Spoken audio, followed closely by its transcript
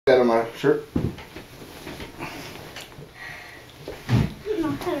That on my shirt. I don't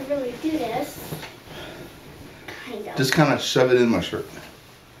know how to really do this. Kind of. Just kind of shove it in my shirt.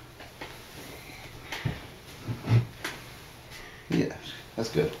 Yeah, that's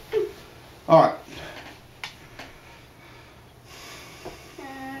good. All right.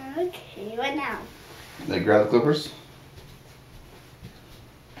 Okay, what now? Now grab the clippers.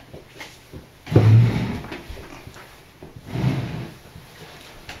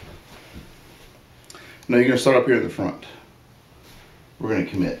 Now you're going to start up here in the front. We're going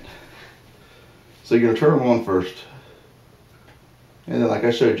to commit. So you're going to turn them on first. And then like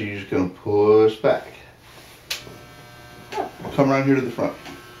I showed you, you're just going to push back. Come around here to the front.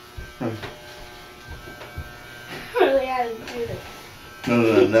 Right. Really how to do this.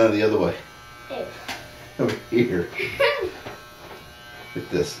 No, the other way. Ew. Over here. Like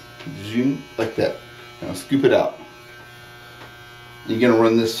this. Zoom, like that. Now scoop it out. You're going to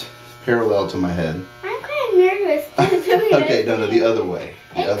run this parallel to my head. I'm kind of nervous. Okay, no, the other way.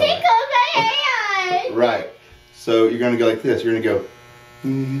 The It other way. tickles my hand. Right. So you're going to go like this. You're going to go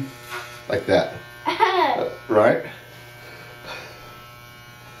like that. Right?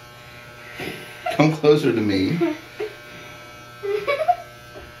 Come closer to me.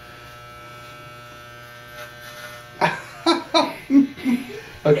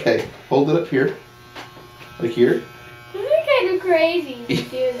 Okay, hold it up here. Like here. This is kind of crazy to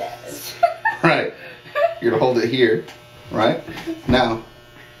do this. Right. You're gonna hold it here. Right? Now,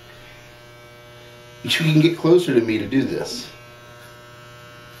 you can get closer to me to do this.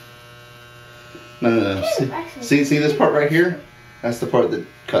 No. See this part right here? That's the part that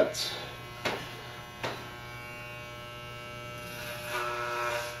cuts.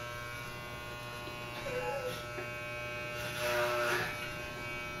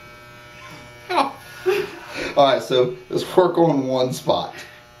 Alright, so let's work on one spot.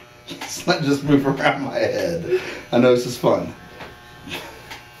 Let's not just move around my head. I know this is fun.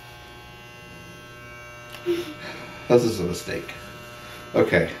 This is a mistake.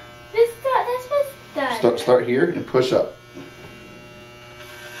 Okay. This was done. Start here and push up.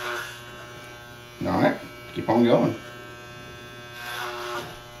 Alright, keep on going.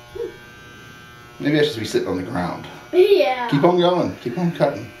 Maybe I should be sitting on the ground. Yeah. Keep on going. Keep on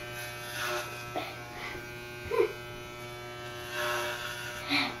cutting.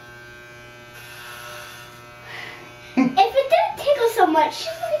 If it didn't tickle so much, it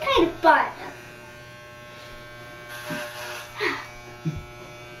would be kind of fun.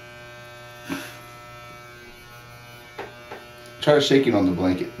 Try shaking on the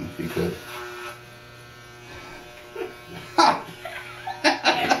blanket if you could. Ha!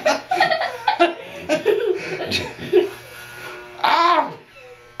 Ah!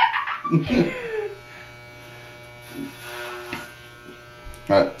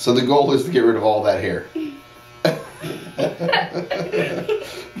 Alright, so the goal is to get rid of all that hair.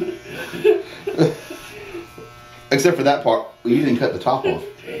 Except for that part, well, you didn't cut the top off.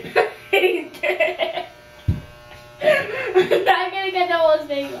 I'm not gonna get the whole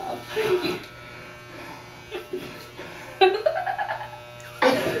thing off.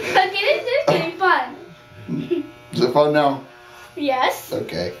 Okay, this is getting fun. Is it fun now? Yes.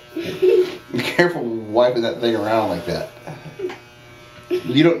 Okay. Be careful wiping that thing around like that.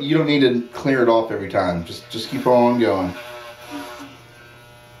 You don't need to clear it off every time. Just keep on going.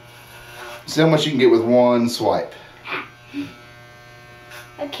 See how much you can get with one swipe.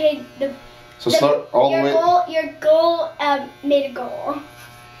 Okay, Start all the way. Your goal made a goal.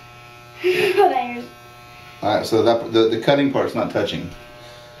 Alright, so that the cutting part's not touching.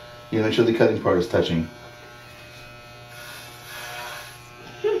 You make sure the cutting part is touching.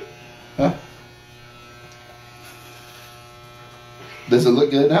 Huh? Does it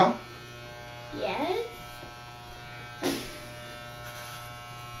look good now? Yes.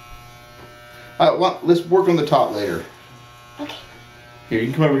 Alright, well, let's work on the top later. Okay. Here, you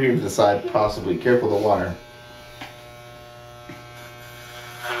can come over here to the side, possibly. Careful of the wire.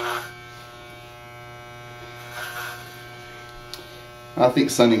 I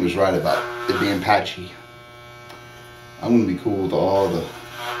think Sunny was right about it being patchy. I'm gonna be cool with all the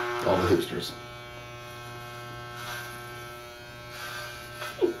hipsters.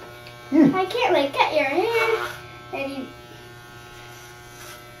 I can't like cut your hair, and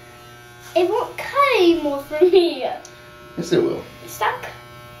it won't cut anymore for me. Yes, it will. It's stuck.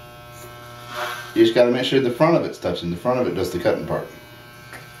 You just gotta make sure the front of it's touching. The front of it does the cutting part.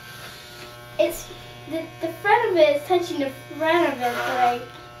 It's the front of it is touching the front of it, but like.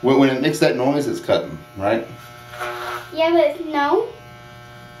 When it makes that noise, it's cutting, right? Yeah, but no.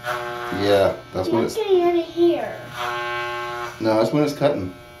 Yeah, that's when I'm it's. getting out of here. No, that's when it's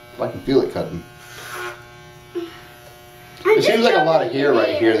cutting. I can feel it cutting. It seems like a lot of hair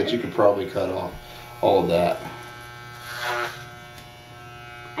right here that you could probably cut off. All of that.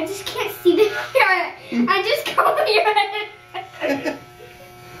 I just can't see the hair. I just combed your head.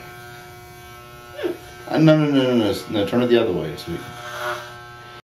 No, turn it the other way, sweet.